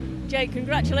Jake,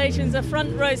 congratulations, a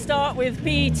front row start with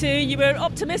PE2. You were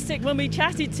optimistic when we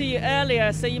chatted to you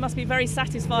earlier, so you must be very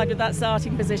satisfied with that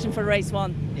starting position for race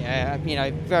one. Yeah,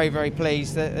 very, very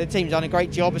pleased. The team's done a great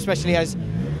job, especially as,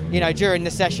 during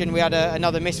the session we had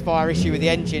another misfire issue with the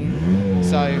engine.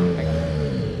 So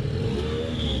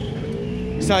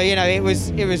it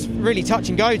was really touch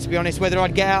and go, to be honest, whether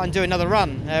I'd get out and do another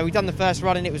run. We'd done the first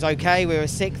run and it was okay. We were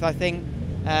 6th, I think.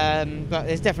 But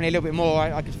there's definitely a little bit more.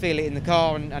 I could feel it in the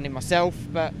car and in myself.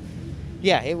 But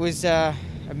yeah, it was a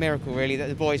miracle really that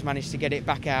the boys managed to get it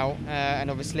back out. And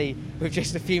obviously with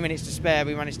just a few minutes to spare,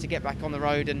 we managed to get back on the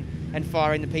road and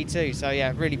fire in the P2. So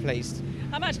yeah, really pleased.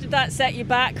 How much did that set you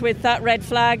back with that red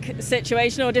flag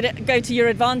situation, or did it go to your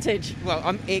advantage?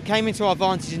 Well, it came into our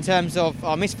advantage in terms of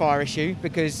our misfire issue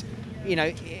because, in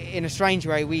a strange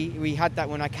way, we had that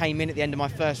when I came in at the end of my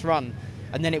first run.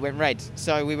 And then it went red.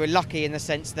 So we were lucky in the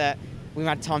sense that we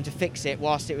had time to fix it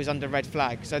whilst it was under red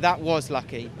flag. So that was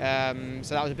lucky.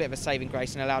 So that was a bit of a saving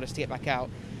grace and allowed us to get back out.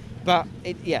 But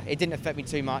it didn't affect me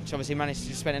too much. Obviously managed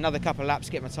to spend another couple of laps,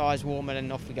 get my tyres warm,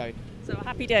 and off we go. So a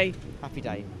happy day. Happy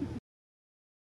day.